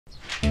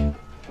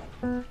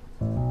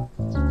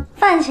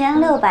饭钱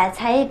600，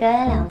才艺表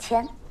演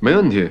2000。没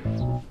问题，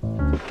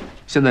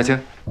现在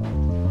签。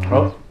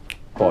好，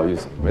不好意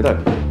思，没带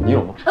笔，你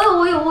有吗？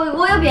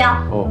我有笔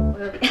啊。哦，我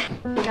有笔，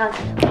不着急。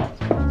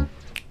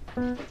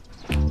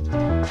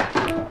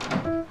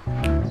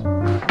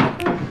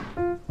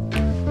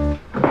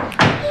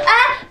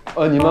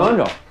你慢慢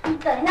找。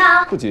等一下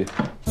啊。不急。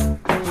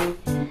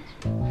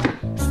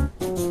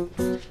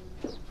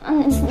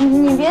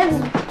你别。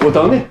我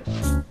等你。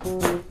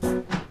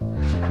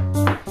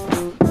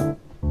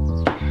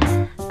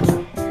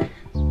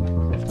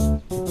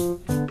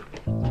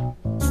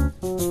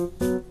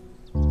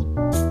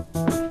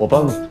我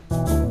帮你。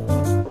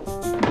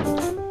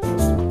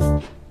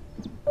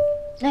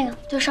那个，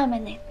就上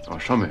面那个。哦，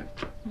上面。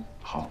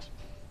好。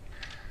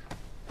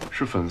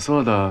是粉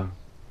色的，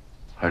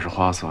还是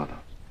花色的？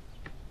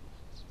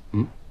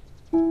嗯。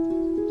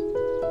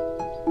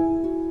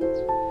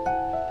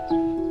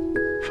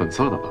粉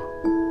色的吧。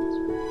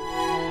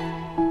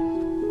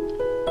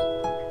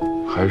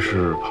还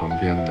是旁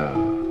边的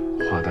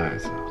花带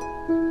子？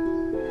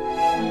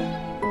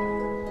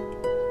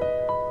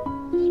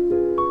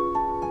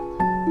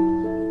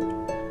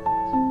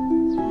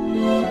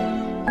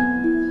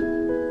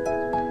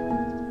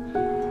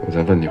我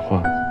再问你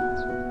话。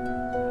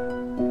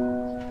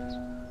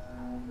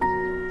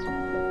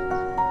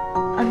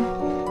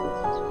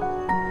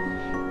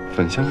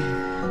粉香？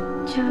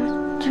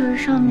就是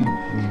上面。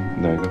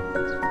哪个？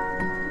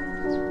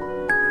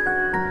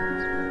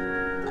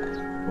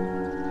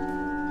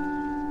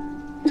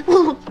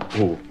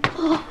哦。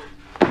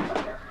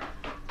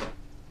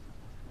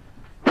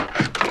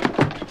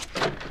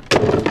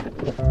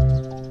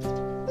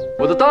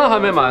我的单还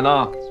没买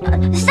呢。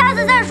下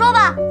次再说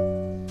吧。